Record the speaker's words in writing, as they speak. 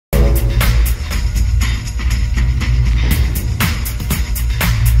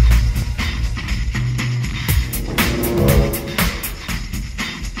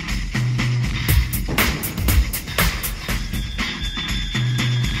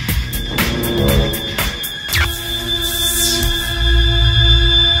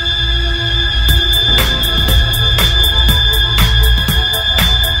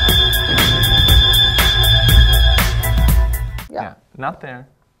not there.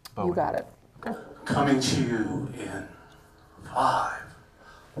 But You got it. Okay. Coming to you in 5,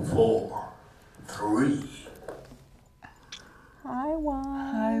 4, 3. Hi, Juan.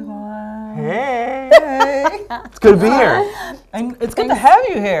 Hi, Juan. Hey. Hey. It's good to be here. And it's good to have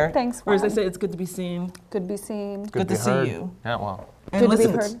you here. Thanks, Or as they Juan. say, it's good to be seen. Good to be seen. Good to be see heard. you. Yeah, well. And Good to be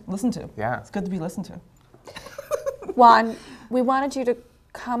listened, heard. listened to. Yeah. It's good to be listened to. Juan, we wanted you to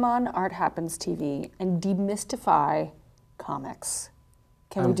come on Art Happens TV and demystify comics.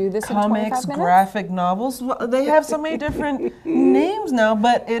 Can we do this in 25 Comics, minutes? graphic novels, well, they have so many different names now,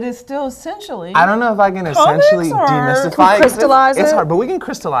 but it is still essentially. I don't know if I can Comics essentially or- demystify Can we crystallize It's it? hard, but we can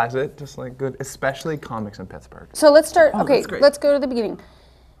crystallize it, just like good, especially comics in Pittsburgh. So let's start. Oh, Okay, that's great. let's go to the beginning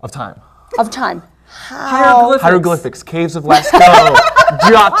Of time. of time. Hieroglyphics. Hieroglyphics, Caves of Lascaux,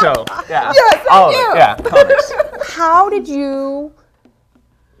 Giotto. Yeah. Yes, All of thank it, you. yeah, comics. How did you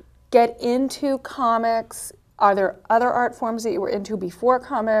get into comics? Are there other art forms that you were into before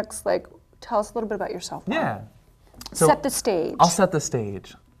comics? Like, tell us a little bit about yourself. Juan. Yeah. So Set the stage. I'll set the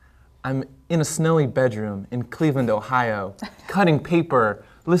stage. I'm in a snowy bedroom in Cleveland, Ohio, cutting paper,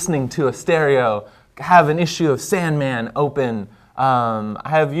 listening to a stereo, have an issue of Sandman open. I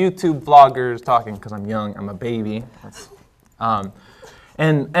have YouTube vloggers talking because I'm young, I'm a baby.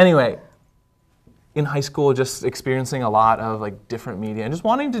 And anyway, in high school, just experiencing a lot of like different media and just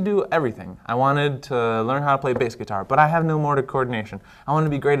wanting to do everything. I wanted to learn how to play bass guitar, but I have no motor coordination. I want to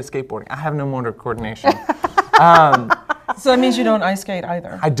be great at skateboarding. I have no motor coordination. So that means you don't ice skate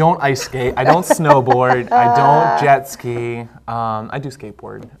either. I don't ice skate. I don't snowboard. I don't jet ski. I do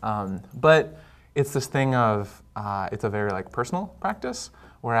skateboard. But it's this thing of it's a very like personal practice,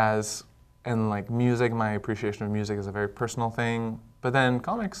 whereas in like music, my appreciation of music is a very personal thing. But then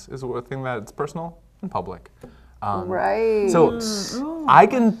comics is a thing that it's personal and public. Right. So I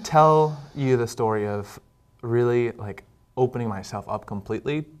can tell you the story of really like opening myself up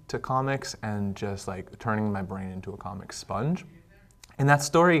completely to comics and just like turning my brain into a comic sponge. And that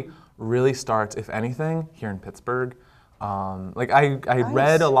story really starts, if anything, here in Pittsburgh. Like I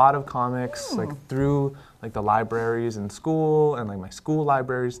read a lot of comics like through like the libraries in school and like my school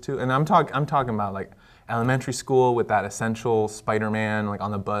libraries too. And I'm talking about like elementary school with that essential Spider-Man like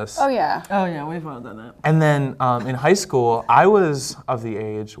on the bus. Oh yeah. Oh yeah, we've all done that. And then in high school, I was of the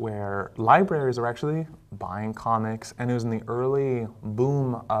age where libraries were actually buying comics, and it was in the early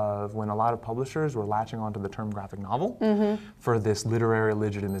boom of when a lot of publishers were latching onto the term graphic novel for this literary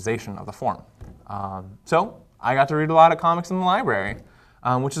legitimization of the form. So I got to read a lot of comics in the library,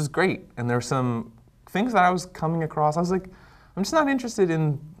 which is great. And there were some things that I was coming across. I was like, I'm just not interested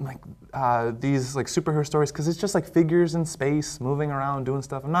in like these like superhero stories because it's just like figures in space moving around doing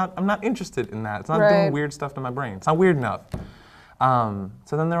stuff. I'm not interested in that. It's not doing weird stuff to my brain. It's not weird enough.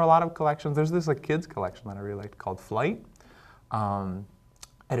 So then there are a lot of collections. There's this like kids collection that I really liked called Flight,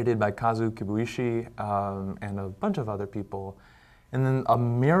 edited by Kazu Kibuishi and a bunch of other people. And then a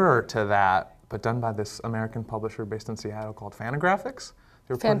mirror to that, but done by this American publisher based in Seattle called Fantagraphics.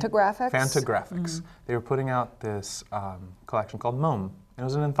 Fantagraphics? Fantagraphics. They were putting out this collection called Mome. It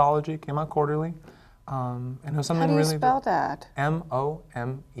was an anthology, came out quarterly. And it was something How do you really spell that?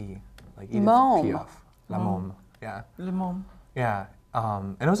 M-O-M-E, like Edith Mome. Piaf. La Mome, yeah. Le Mom. Yeah,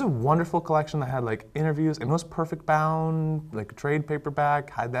 and it was a wonderful collection that had like interviews, and it was perfect bound, like a trade paperback,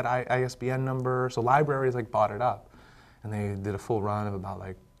 had that ISBN number, so libraries like bought it up. And they did a full run of about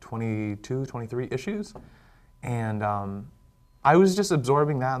like 22, 23 issues. And I was just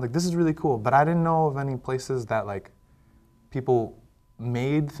absorbing that, like this is really cool, but I didn't know of any places that like people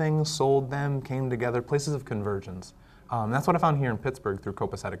made things, sold them, came together, places of convergence. That's what I found here in Pittsburgh through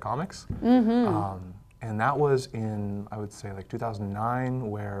Copacetic Comics. And that was in, I would say, like 2009,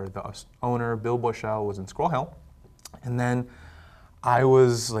 where the owner, Bill Bushell, was in Squirrel Hill. And then I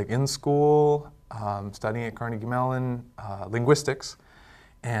was like in school, studying at Carnegie Mellon, linguistics.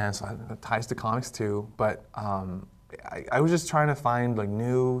 And so that ties to comics too. But I was just trying to find like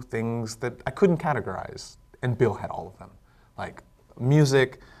new things that I couldn't categorize. And Bill had all of them. Like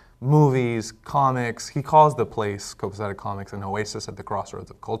music, movies, comics. He calls the place, Copacetic Comics, an oasis at the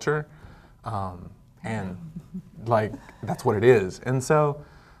crossroads of culture. And like, that's what it is. And so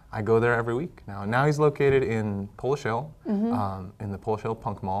I go there every week now. Now he's located in Polish Hill, in the Polish Hill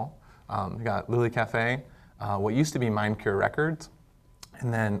Punk Mall. We got Lily Cafe, what used to be Mind Cure Records,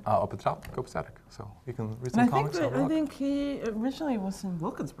 and then up at the top, Copacetic. So you can read some comics. I think he originally was in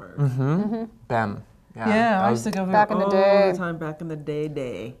Wilkinsburg. BEM. Yeah, I used to go there Back in the all day. the time, back in the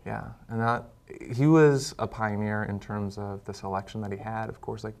day. Yeah, and that he was a pioneer in terms of the selection that he had, of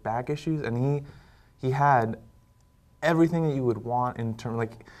course, like back issues, and he had everything that you would want in terms,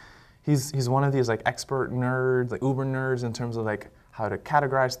 like, he's one of these like expert nerds, like uber nerds in terms of like how to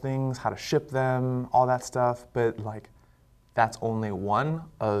categorize things, how to ship them, all that stuff. But like, that's only one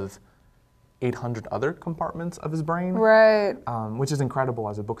of 800 other compartments of his brain, Right. which is incredible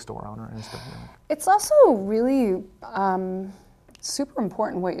as a bookstore owner and stuff. It's also really super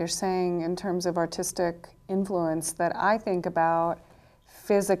important what you're saying in terms of artistic influence, that I think about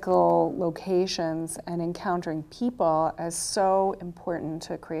physical locations and encountering people as so important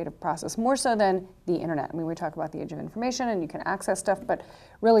to creative process, more so than the internet. I mean, we talk about the age of information and you can access stuff, but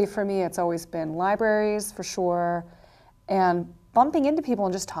really for me it's always been libraries for sure, and bumping into people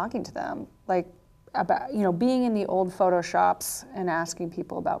and just talking to them, like about, you know, being in the old photo shops and asking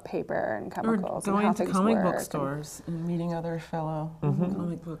people about paper and Or chemicals and how going to things comic work, book stores and meeting other fellow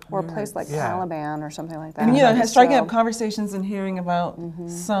comic book or a nerds. place like Yeah. Caliban or something like that. And you know, striking So- up conversations and hearing about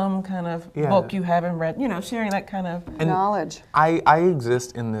some kind of Yeah. book you haven't read, you know, sharing that kind of. knowledge. I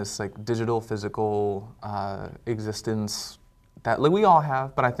exist in this like digital, physical existence that like we all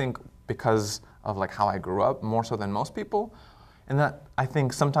have, but I think because of like how I grew up, more so than most people, and that I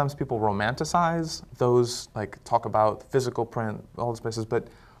think sometimes people romanticize those, like talk about physical print, all those places, but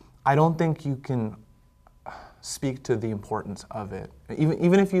I don't think you can speak to the importance of it.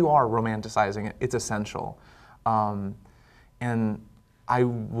 Even if you are romanticizing it, it's essential. And I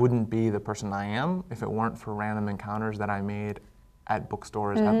wouldn't be the person I am if it weren't for random encounters that I made at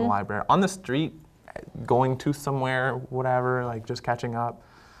bookstores, at the library, on the street, going to somewhere, whatever, like just catching up.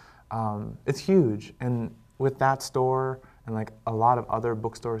 It's huge. And with that store and like a lot of other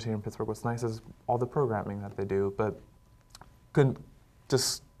bookstores here in Pittsburgh, what's nice is all the programming that they do. But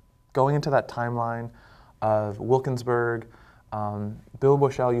just going into that timeline of Wilkinsburg, Bill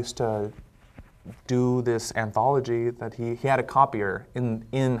Bushell used to do this anthology that he had a copier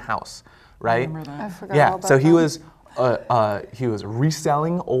in-house, right? remember that. I forgot all Yeah, about so that. he was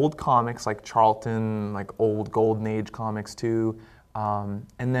reselling old comics like Charlton, like old Golden Age comics too, and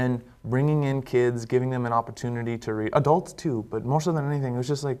then bringing in kids, giving them an opportunity to read, adults too, but more so than anything, it was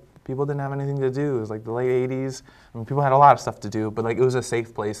just like people didn't have anything to do. It was like the late 80s. I mean, people had a lot of stuff to do, but like it was a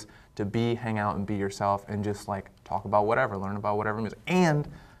safe place to be, hang out, and be yourself, and just like talk about whatever, learn about whatever music. And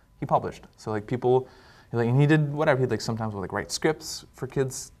he published, so like people, like, and he did whatever. He'd like sometimes would like write scripts for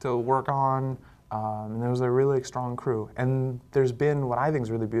kids to work on. And there was a really strong crew. And there's been what I think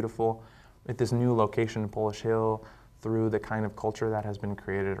is really beautiful at this new location in Polish Hill, through the kind of culture that has been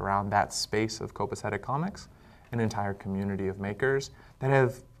created around that space of copacetic comics, an entire community of makers that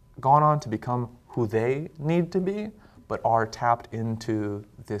have gone on to become who they need to be, but are tapped into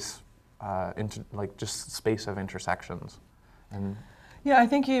this like just space of intersections. And Yeah, I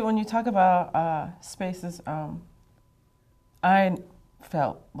think when you talk about spaces, I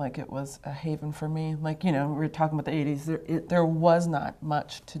felt like it was a haven for me. Like, you know, we were talking about the 80s, there was not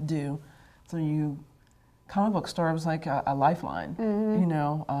much to do. So comic book store was like a lifeline, you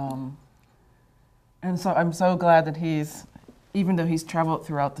know. And so I'm so glad that even though he's traveled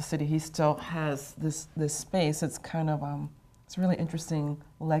throughout the city, he still has this space. It's kind of, it's a really interesting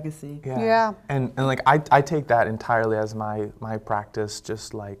legacy. Yeah. And like I take that entirely as my practice,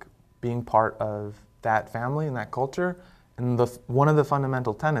 just like being part of that family and that culture. And one of the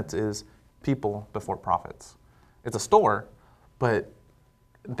fundamental tenets is people before profits. It's a store, but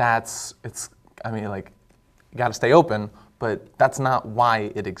I mean, like, you got to stay open, but that's not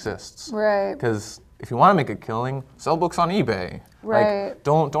why it exists. Right. Because if you want to make a killing, sell books on eBay. Right. Like,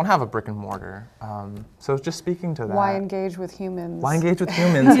 don't have a brick and mortar. So just speaking to that. Why engage with humans? Why engage with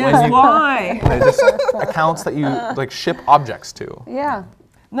humans Yes, why? they're just accounts that you like ship objects to? Yeah.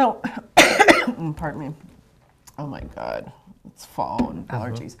 No, pardon me. Oh my God, it's fall and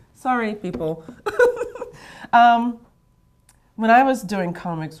allergies. Sorry, people. When I was doing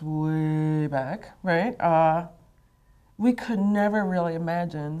comics way back, right, we could never really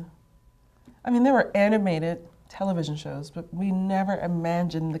imagine. I mean, there were animated television shows, but we never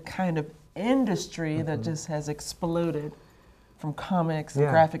imagined the kind of industry that just has exploded from comics and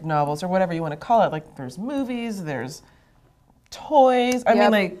Yeah. graphic novels or whatever you want to call it. Like, there's movies, there's toys. I mean,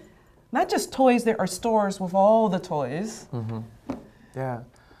 Yep. like, not just toys, there are stores with all the toys. Yeah.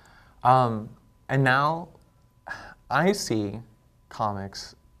 And now I see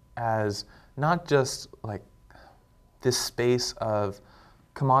comics as not just like this space of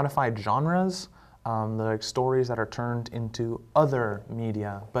commodified genres, like stories that are turned into other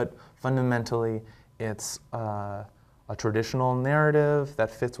media, but fundamentally it's a traditional narrative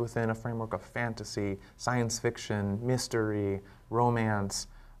that fits within a framework of fantasy, science fiction, mystery, romance,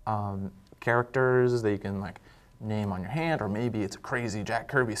 characters that you can like name on your hand, or maybe it's a crazy Jack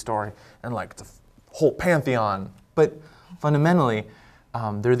Kirby story and like it's a whole pantheon. But fundamentally,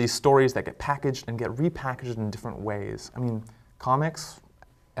 there are these stories that get packaged and get repackaged in different ways. I mean, comics,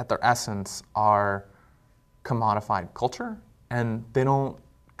 at their essence, are commodified culture, and they don't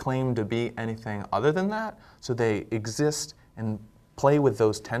claim to be anything other than that. So they exist and play with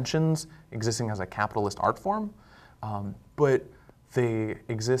those tensions, existing as a capitalist art form, but they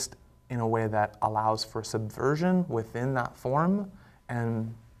exist in a way that allows for subversion within that form,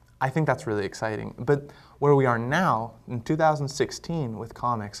 and I think that's really exciting. But where we are now, in 2016 with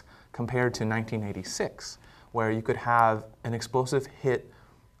comics, compared to 1986, where you could have an explosive hit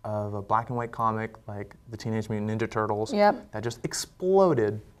of a black and white comic like the Teenage Mutant Ninja Turtles that just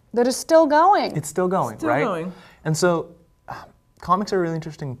exploded. That is still going. It's still going, Still right? going. And so comics are a really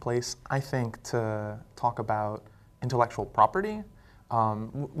interesting place, I think, to talk about intellectual property.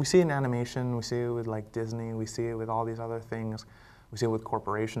 We see it in animation, we see it with like Disney, we see it with all these other things. We see it with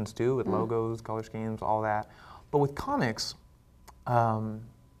corporations too, with logos, color schemes, all that. But with comics,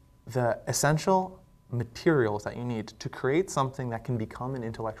 the essential materials that you need to create something that can become an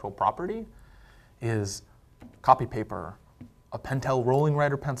intellectual property is copy paper, a Pentel rolling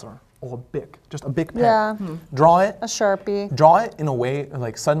writer pencil, or a Bic, just a Bic pen. Yeah. Draw it. A Sharpie. Draw it in a way,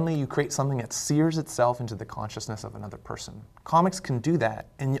 like suddenly you create something that sears itself into the consciousness of another person. Comics can do that,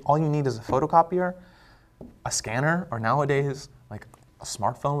 and all you need is a photocopier, a scanner, or nowadays, like a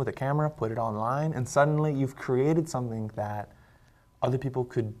smartphone with a camera, put it online, and suddenly you've created something that other people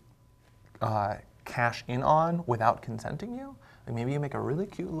could cash in on without consenting you. Like maybe you make a really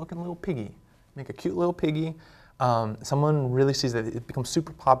cute looking little piggy. Make a cute little piggy. Someone really sees that it becomes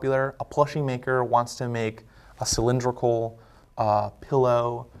super popular. A plushie maker wants to make a cylindrical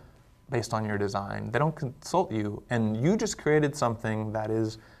pillow based on your design. They don't consult you, and you just created something that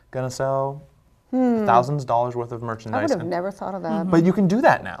is going to sell thousands of dollars worth of merchandise. I would have never thought of that. But you can do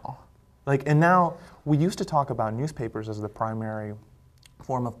that now. Like, and now we used to talk about newspapers as the primary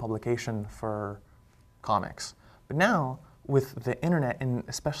form of publication for comics. But now, with the internet, and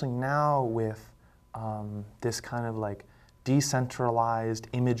especially now with this kind of like decentralized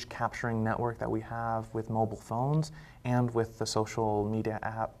image capturing network that we have with mobile phones and with the social media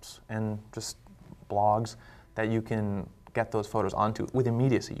apps and just blogs that you can get those photos onto with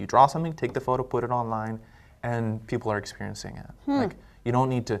immediacy. You draw something, take the photo, put it online, and people are experiencing it. Like, you don't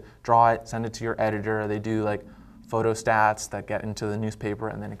need to draw it, send it to your editor. They do like photo stats that get into the newspaper,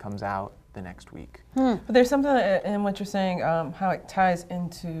 and then it comes out the next week. But there's something in what you're saying, how it ties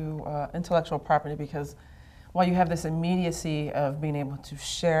into intellectual property, because while you have this immediacy of being able to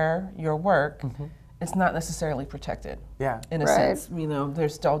share your work, it's not necessarily protected. Yeah. In a Right. sense, you know,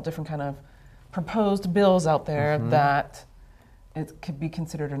 there's still different kind of proposed bills out there that it could be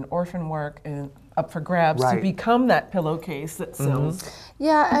considered an orphan work and up for grabs to Right. become that pillowcase that sells.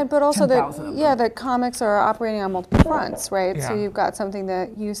 Yeah, but also 10,000 of that that comics are operating on multiple fronts, right? So Yeah. you've got something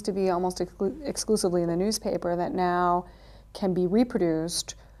that used to be almost exclusively in the newspaper that now can be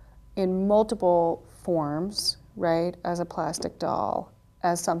reproduced in multiple forms, right? As a plastic doll,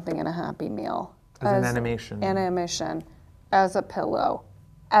 as something in a Happy Meal, As an animation. as a pillow,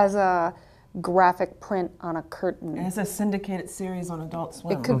 as a graphic print on a curtain. And it's a syndicated series on Adult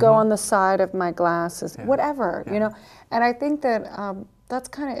Swim. It could go on the side of my glasses, whatever, you know. And I think that that's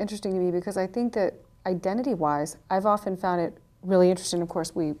kind of interesting to me, because I think that identity-wise, I've often found it really interesting. Of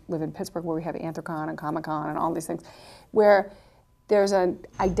course, we live in Pittsburgh, where we have Anthrocon and Comic-Con and all these things, where there's an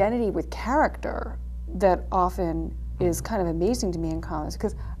identity with character that often is kind of amazing to me in comics,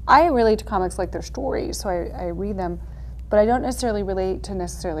 because I relate to comics like they're stories, so I read them, but I don't necessarily relate to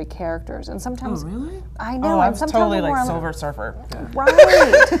necessarily characters. And sometimes, Oh, really? I know. Oh, and I'm sometimes totally I'm more like on- Silver Surfer. Right,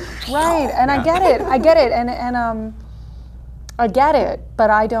 right, and I get it, and I get it, but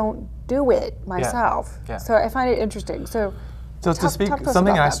I don't do it myself. Yeah. So I find it interesting. So So to speak, talk to us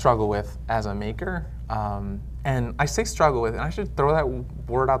something about I that. struggle with as a maker, and I say struggle with, and I should throw that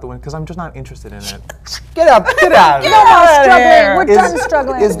word out the window because I'm just not interested in it. Get out of no here! more struggling. We're done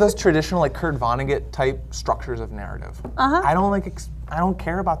struggling. Is those traditional like Kurt Vonnegut type structures of narrative? I don't like. I don't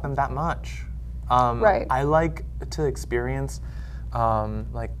care about them that much. Right. I like to experience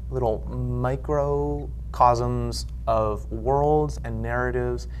like little microcosms of worlds and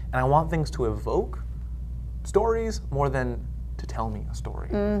narratives, and I want things to evoke stories more than to tell me a story.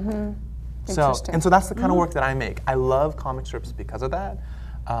 Interesting. So that's the kind of work that I make. I love comic strips because of that.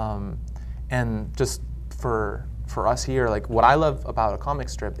 And just for us here, like what I love about a comic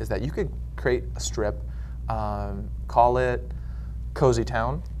strip is that you could create a strip, call it Cozy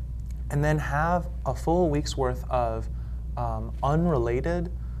Town, and then have a full week's worth of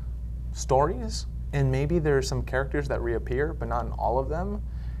unrelated stories, and maybe there's some characters that reappear, but not in all of them.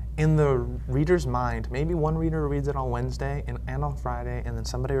 In the reader's mind, maybe one reader reads it on Wednesday and on Friday, and then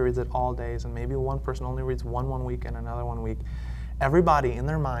somebody reads it all days, and maybe one person only reads one week and another 1 week. everybody in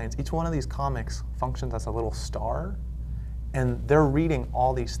their minds, each one of these comics functions as a little star, and they're reading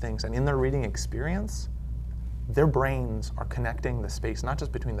all these things, and in their reading experience, their brains are connecting the space, not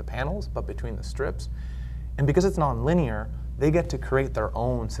just between the panels, but between the strips. And because it's non-linear, they get to create their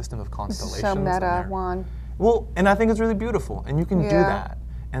own system of constellations. So meta, Juan. Well, and I think it's really beautiful, and you can do Yeah. that.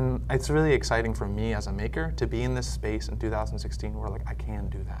 And it's really exciting for me as a maker to be in this space in 2016 where like I can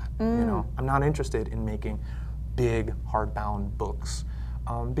do that. You know, I'm not interested in making big hardbound books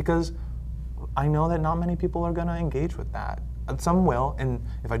because I know that not many people are going to engage with that. And some will, and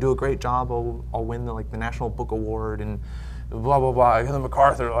if I do a great job, I'll win the National Book Award and blah blah blah. I hear the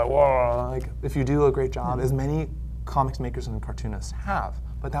MacArthur like whoa. Like if you do a great job, as many comics makers and cartoonists have,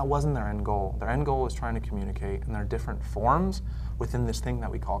 but that wasn't their end goal. Their end goal was trying to communicate, and there are different forms within this thing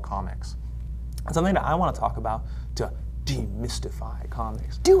that we call comics. And something that I want to talk about to demystify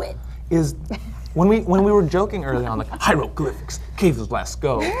comics. Do it. Is when we were joking earlier on like hieroglyphics, caves of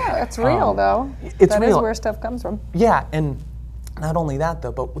Lascaux. Yeah, it's real though. It's That real. is where stuff comes from. Yeah, and not only that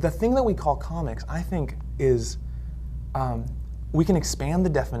though, but the thing that we call comics, I think, is we can expand the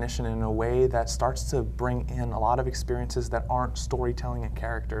definition in a way that starts to bring in a lot of experiences that aren't storytelling and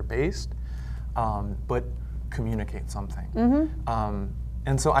character based, but communicate something.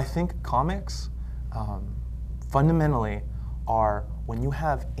 And so I think comics fundamentally are when you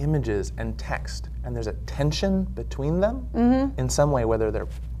have images and text and there's a tension between them in some way, whether they're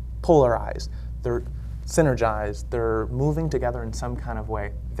polarized, they're synergized, they're moving together in some kind of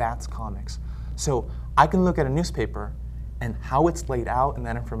way, that's comics. So I can look at a newspaper and how it's laid out in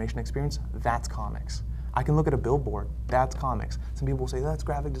that information experience, that's comics. I can look at a billboard, that's comics. Some people will say, that's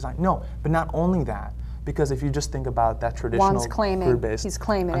graphic design. No, but not only that, because if you just think about that traditional Juan's claiming. grid-based, He's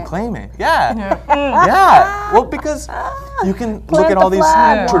claiming I'm it. claiming, yeah. Yeah, well, because you can look at the all these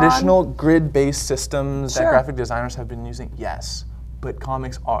flag, Juan. traditional grid-based systems that Sure. graphic designers have been using, yes. But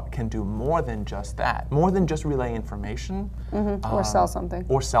comics can do more than just that, more than just relay information. Or sell something.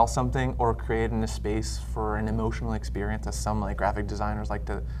 Or sell something, or create in a space for an emotional experience, as some like graphic designers like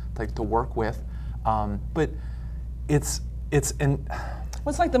to work with. But it's an Well,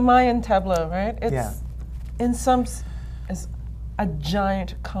 it's like the Mayan tableau, right? It's Yeah. in some is a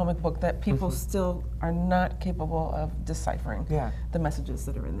giant comic book that people still are not capable of deciphering. Yeah. The messages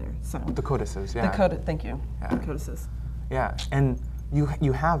that are in there. So the codices, yeah. thank you. Yeah. The codices. Yeah, and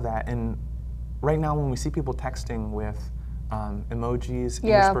you have that, and right now when we see people texting with emojis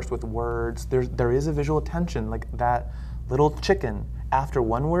Yeah. interspersed with words, there is a visual attention, like that little chicken after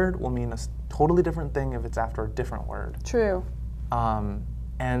one word will mean a totally different thing if it's after a different word. True.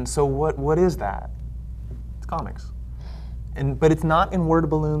 And so what is that? It's comics. But it's not in word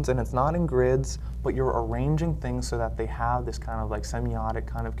balloons and it's not in grids, but you're arranging things so that they have this kind of like semiotic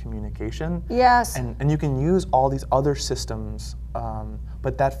kind of communication. Yes. And you can use all these other systems,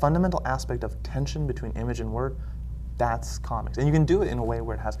 but that fundamental aspect of tension between image and word, that's comics. And you can do it in a way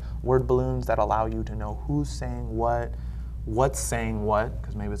where it has word balloons that allow you to know who's saying what's saying what,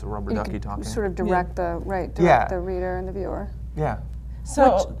 because maybe it's a rubber ducky talking. Sort of direct the Yeah. the reader and the viewer. Yeah.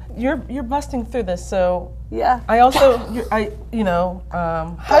 So you're busting through this. So Yeah. I also how do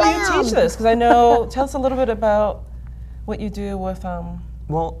you teach this? Because I know. Tell us a little bit about what you do with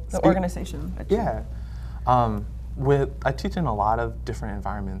Well, the organization. that you- Yeah. I teach in a lot of different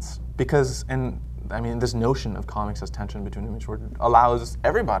environments because, this notion of comics as tension between image and word allows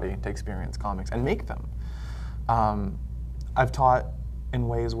everybody to experience comics and make them. I've taught in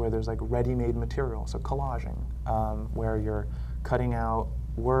ways where there's like ready-made material, so collaging, where you're cutting out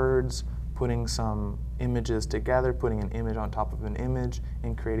words, putting some images together, putting an image on top of an image,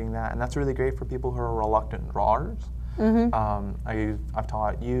 and creating that. And that's really great for people who are reluctant drawers. I've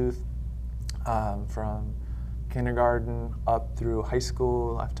taught youth from kindergarten up through high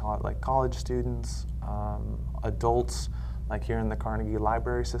school. I've taught like college students, adults, like here in the Carnegie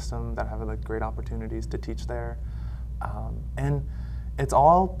Library System that have like great opportunities to teach there. And it's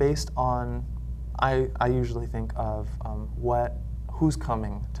all based on, I usually think of who's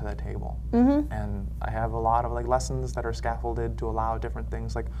coming to the table. And I have a lot of like lessons that are scaffolded to allow different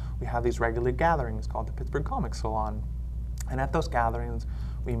things. Like we have these regular gatherings called the Pittsburgh Comic Salon. And at those gatherings,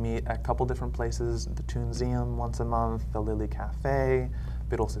 we meet at a couple different places, the Toonseum once a month, the Lily Cafe,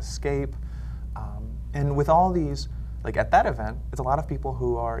 Biddle's Escape. And with all these, like at that event, it's a lot of people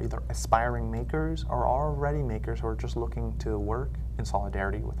who are either aspiring makers or already makers who are just looking to work in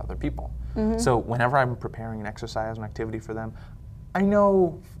solidarity with other people. So whenever I'm preparing an exercise, an activity for them, I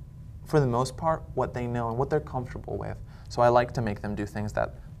know for the most part what they know and what they're comfortable with. So I like to make them do things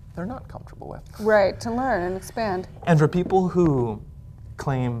that they're not comfortable with. Right, to learn and expand. And for people who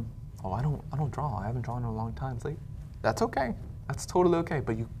claim, oh, I don't draw, I haven't drawn in a long time, it's like, that's okay. That's totally okay,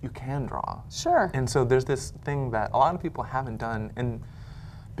 but you can draw. Sure. And so there's this thing that a lot of people haven't done, and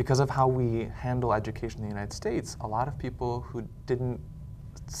because of how we handle education in the United States, a lot of people who didn't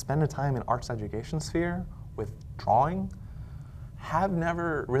spend a time in arts education sphere with drawing have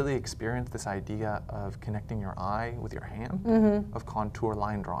never really experienced this idea of connecting your eye with your hand, of contour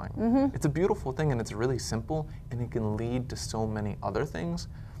line drawing. It's a beautiful thing, and it's really simple, and it can lead to so many other things.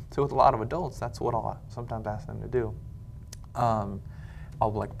 So with a lot of adults, that's what I'll sometimes ask them to do. I'll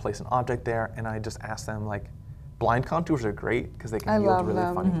like place an object there, and I just ask them, like, blind contours are great because they can yield really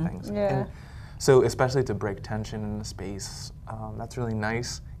funny things. Yeah. And so especially to break tension in the space, that's really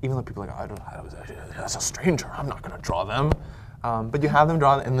nice. Even though people are like, that's a stranger, I'm not going to draw them. But you have them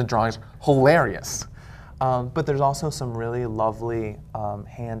draw, and the drawing's hilarious. But there's also some really lovely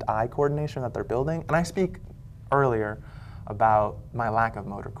hand-eye coordination that they're building. And I speak earlier about my lack of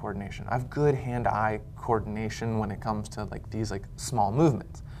motor coordination. I have good hand-eye coordination when it comes to like these like small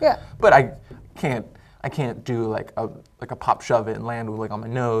movements. Yeah. But I can't do like a pop shove it and land with like on my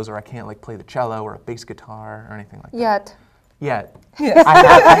nose, or I can't like play the cello or a bass guitar or anything like that. Yet.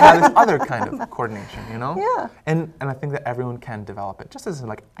 I have this other kind of coordination, you know? Yeah. And I think that everyone can develop it, just as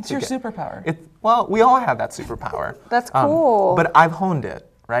like It's your superpower. Well, we all have that superpower. That's cool. But I've honed it,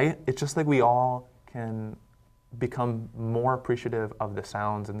 right? It's just like we all can become more appreciative of the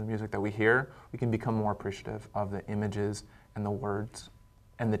sounds and the music that we hear. We can become more appreciative of the images and the words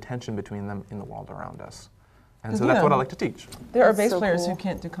and the tension between them in the world around us. And so that's what I like to teach. There are That's bass so players cool. who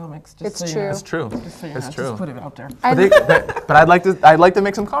can't do comics. Just It's so you true. know. It's true. Just so you It's know, true. Just put it out there. But I'd like to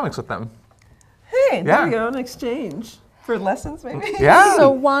make some comics with them. Hey, there Yeah. we go, an exchange for lessons, maybe. Yeah.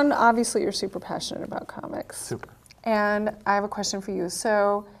 So one, obviously you're super passionate about comics. Super. And I have a question for you.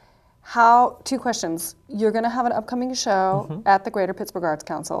 So two questions. You're going to have an upcoming show at the Greater Pittsburgh Arts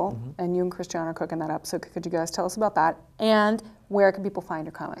Council, and you and Christiane are cooking that up. So could you guys tell us about that? And where can people find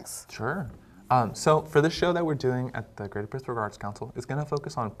your comics? Sure. So for this show that we're doing at the Greater Pittsburgh Arts Council, it's going to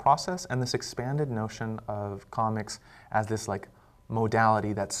focus on process and this expanded notion of comics as this like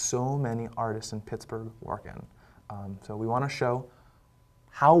modality that so many artists in Pittsburgh work in. So we want to show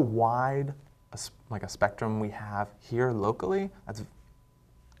how wide a spectrum we have here locally. That's,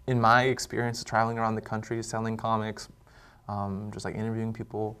 in my experience, traveling around the country, selling comics, just like interviewing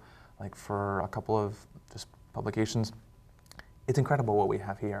people, like for a couple of just publications. It's incredible what we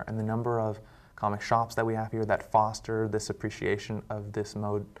have here, and the number of comic shops that we have here that foster this appreciation of this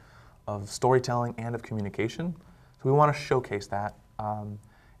mode of storytelling and of communication. So we want to showcase that, and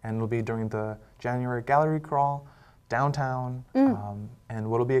it'll be during the January gallery crawl downtown. And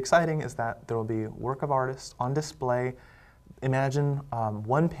what'll be exciting is that there will be work of artists on display. Imagine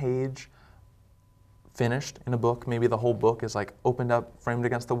one page finished in a book. Maybe the whole book is like opened up, framed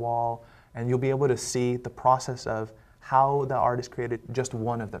against the wall, and you'll be able to see the process of how the artist created just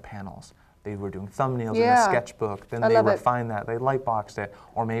one of the panels. They were doing thumbnails in a sketchbook, then they refined that, they lightboxed it,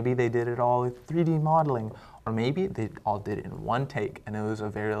 or maybe they did it all with 3D modeling, or maybe they all did it in one take, and it was a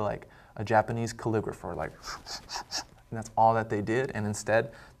very like a Japanese calligrapher, like, and that's all that they did, and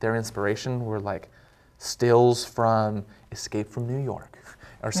instead their inspiration were like stills from Escape from New York,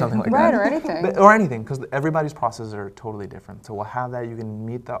 or something like that. Right, or anything. Or anything, because everybody's processes are totally different. So we'll have that, you can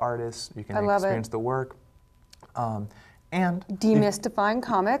meet the artists, you can experience the work. And Demystifying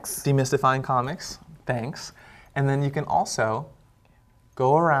comics. Demystifying comics, thanks. And then you can also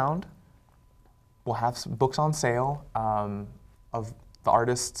go around, we'll have some books on sale of the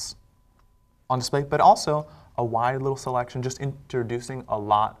artists on display, but also a wide little selection, just introducing a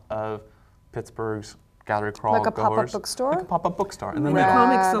lot of Pittsburgh's gallery crawl Like a goers. pop-up bookstore? Like a pop-up bookstore. And then Like they a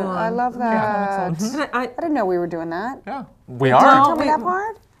comic salon. I love that. And I didn't know we were doing that. yeah, we Did you are. tell me that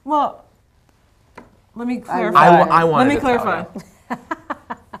part? Well, let me clarify. I wanted Let me to tell clarify. you.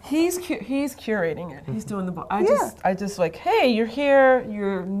 He's curating it. He's doing the book. I just like, hey, you're here.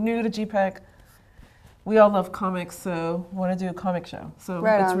 You're new to GPEC. We all love comics, so want to do a comic show. So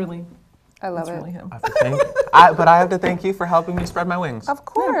Right it's on. really, I love it's it. really him. I have to thank, but I have to thank you for helping me spread my wings. Of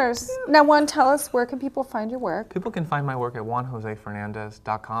course. Now, Juan, tell us, where can people find your work? People can find my work at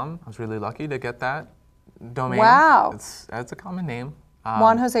juanjosefernandez.com. I was really lucky to get that domain. Wow. It's a common name.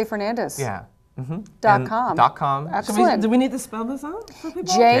 Juan Jose Fernandez. Yeah. .com. .com. Excellent. Do we need to spell this out for people?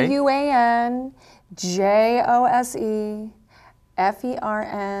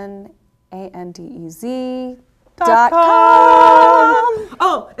 JUANJOSEFERNANDEZ.com.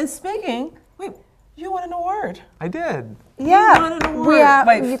 Oh, and speaking, wait, you won an award. I did. Yeah. won an award. We have,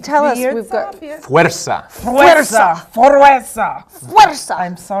 Wait, you tell us, Fuerza, we've got Fuerza. Fuerza. Fuerza.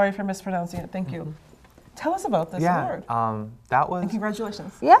 I'm sorry for mispronouncing it. Thank you. Tell us about this Yeah, award. that was. And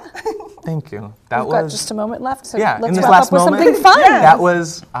congratulations. Yeah. Thank you. That We've was. got just a moment left, so Yeah, in let's this wrap last up with moment, something fun. That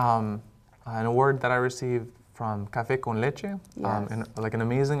was an award that I received from Café con Leche, Yes. like an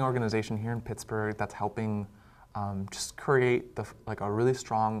amazing organization here in Pittsburgh that's helping just create like a really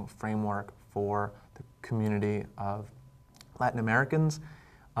strong framework for the community of Latin Americans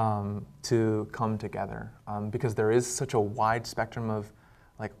to come together, because there is such a wide spectrum of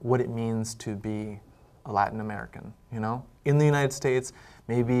like what it means to be a Latin American. You know, in the United States,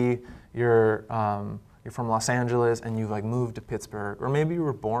 maybe you're from Los Angeles and you've like moved to Pittsburgh, or maybe you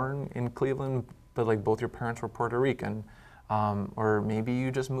were born in Cleveland, but like both your parents were Puerto Rican, or maybe you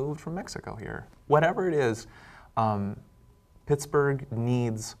just moved from Mexico here. Whatever it is, Pittsburgh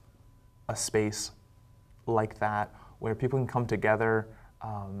needs a space like that where people can come together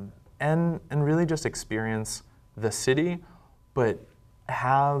and really just experience the city, but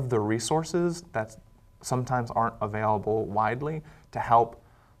have the resources that sometimes aren't available widely to help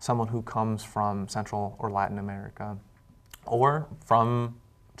someone who comes from Central or Latin America or from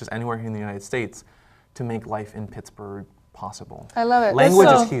just anywhere here in the United States to make life in Pittsburgh possible. I love it. Language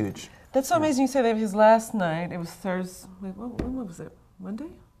So- is huge. That's so amazing you say that, because last night, it was Thursday, wait, when was it?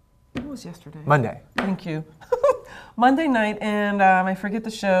 Monday? It was yesterday. Monday. Thank you. Monday night, and I forget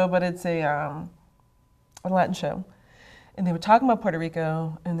the show, but it's a Latin show. And they were talking about Puerto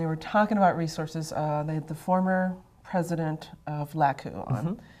Rico, and they were talking about resources. They had the former president of LACU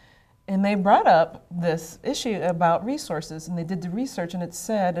on. And they brought up this issue about resources, and they did the research, and it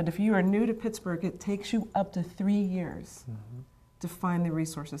said that if you are new to Pittsburgh, it takes you up to 3 years to find the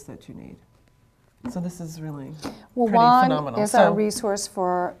resources that you need. So this is really Well, pretty Juan phenomenal. is our resource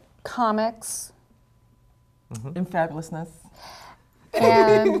for comics, in fabulousness.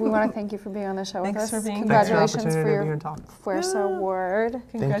 and we want to thank you for being on the show with Thanks us. for being here. Congratulations Thanks for the for opportunity to be here your and talk. first award.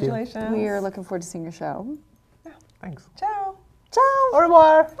 Congratulations. We are looking forward to seeing your show. Thanks. Ciao. Ciao. Au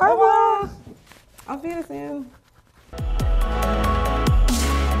revoir. Au revoir. Auf Wiedersehen.